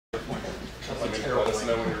Let us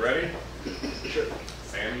know when you're ready. Sure.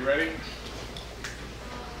 Sam, you ready?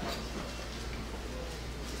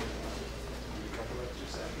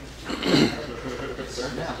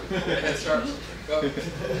 Go. All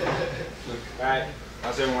right.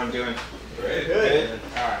 How's everyone doing? Great. Good.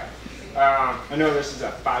 All right. I know this is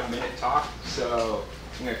a 5-minute talk, so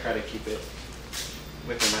I'm going to try to keep it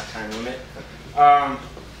within that time limit.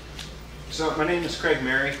 So my name is Craig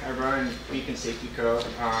Mary. I run Beacon Safety Code.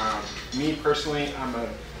 Me personally, I'm a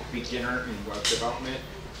beginner in web development.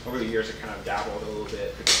 Over the years, I kind of dabbled a little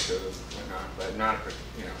bit with code and whatnot, but not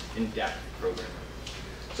in-depth programmer.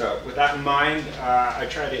 So with that in mind, I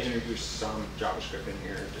try to introduce some JavaScript in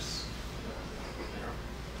here. Just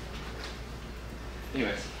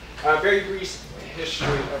anyways, very brief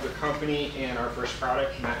history of the company and our first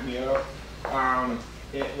product, Map.me.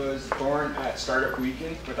 It was born at Startup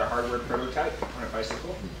Weekend with a hardware prototype on a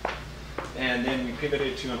bicycle. And then we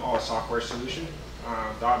pivoted to an all-software solution.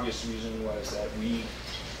 The obvious reason was that we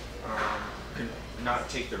could not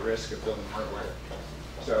take the risk of building hardware.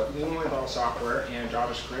 So we went with all software, and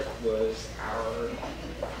JavaScript was our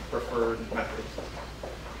preferred method.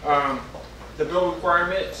 The build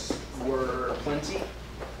requirements were plenty,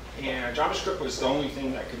 and JavaScript was the only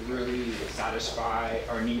thing that could really satisfy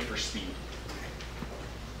our need for speed.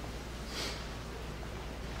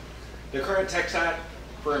 The current tech stack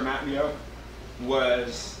for Map.me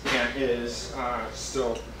was and is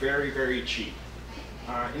still very, very cheap.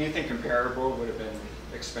 Anything comparable would have been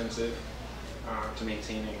expensive to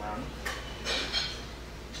maintain and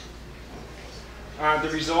run. The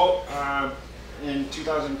result in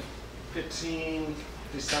 2015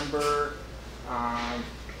 December,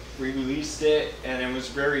 we released it, and it was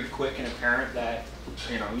very quick and apparent that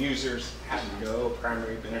users had no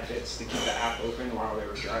primary benefits to keep the app open while they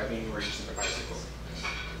were driving or using the bicycle.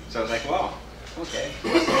 So I was like, well, okay,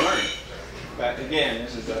 let's learn. But again,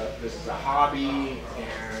 this is a hobby,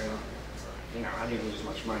 and I didn't lose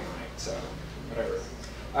much money on it, so whatever.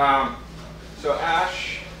 So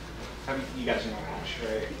Ash, you guys know Ash,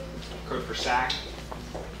 right? Code for Sac.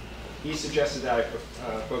 He suggested that I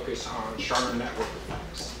focus on stronger network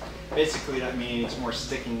effects. Basically, that means more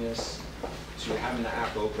stickiness to having the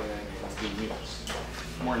app open and being used.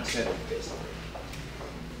 More incentive, basically.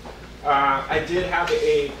 I did have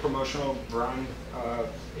a promotional run of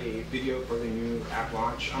a video for the new app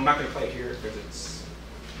launch. I'm not going to play it here because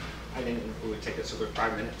it would take us over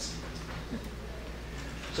 5 minutes.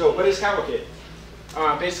 So what is Cavalcade?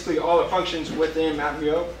 Basically, all the functions within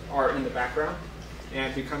Map.me are in the background,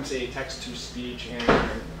 and it becomes a text-to-speech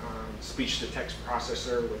and speech-to-text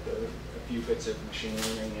processor with a few bits of machine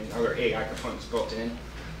learning and other AI components built in,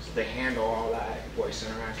 so they handle all that voice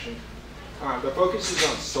interaction. The focus is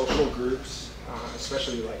on social groups,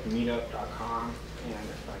 especially like meetup.com and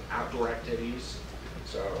like outdoor activities.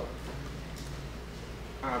 So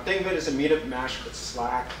think of it as a meetup mashed with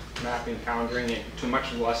Slack, mapping, calendaring, and to a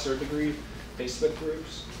much lesser degree, Facebook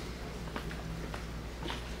groups.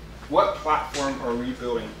 What platform are we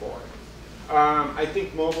building for? I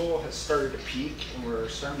think mobile has started to peak, and we're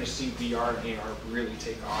starting to see VR and AR really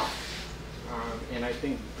take off. And I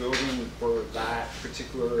think building for that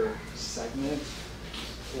particular segment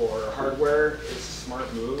or hardware is a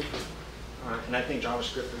smart move. And I think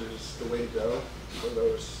JavaScript is the way to go for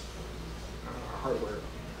those hardware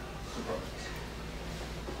components.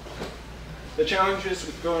 The challenges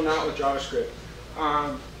with going out with JavaScript.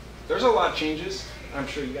 There's a lot of changes, I'm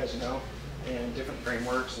sure you guys know, and different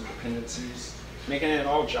frameworks and dependencies. Making it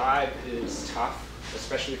all jive is tough,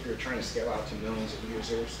 especially if you're trying to scale out to millions of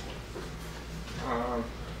users.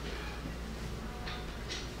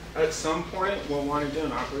 At some point, we'll want to do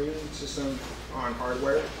an operating system on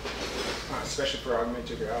hardware, especially for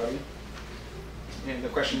augmented reality. And the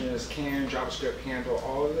question is, can JavaScript handle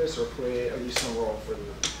all of this or play at least some role for the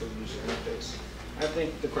user interface? I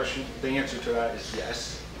think the answer to that is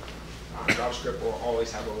yes. JavaScript will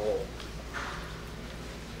always have a role.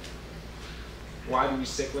 Why do we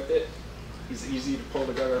stick with it? It's easy to pull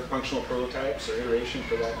together functional prototypes or iteration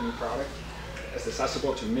for that new product. It's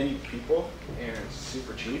accessible to many people, and it's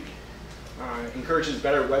super cheap. Encourages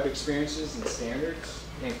better web experiences and standards,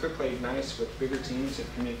 and could play nice with bigger teams if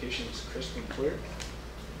communication is crisp and clear.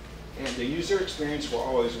 And the user experience will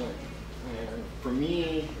always win. And for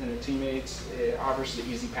me and the teammates, it offers the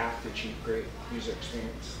easy path to achieve great user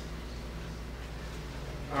experience.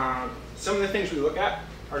 Some of the things we look at: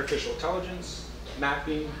 artificial intelligence,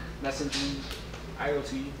 mapping, messaging,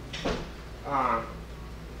 IoT.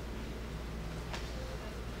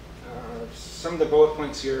 Some of the bullet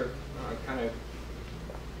points here kind of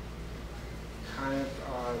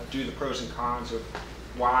do the pros and cons of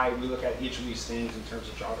why we look at each of these things in terms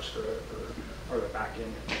of JavaScript or the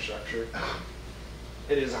backend infrastructure.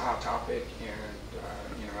 It is a hot topic,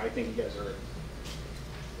 and you know, I think you guys are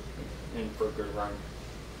in for a good run.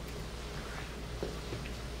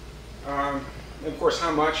 Of course,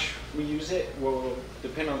 how much we use it will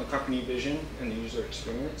depend on the company vision and the user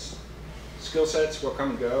experience. Skill sets will come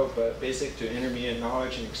and go, but basic to intermediate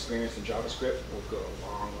knowledge and experience in JavaScript will go a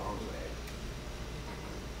long, long way.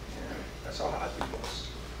 And that's all I have for you guys.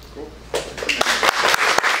 Cool.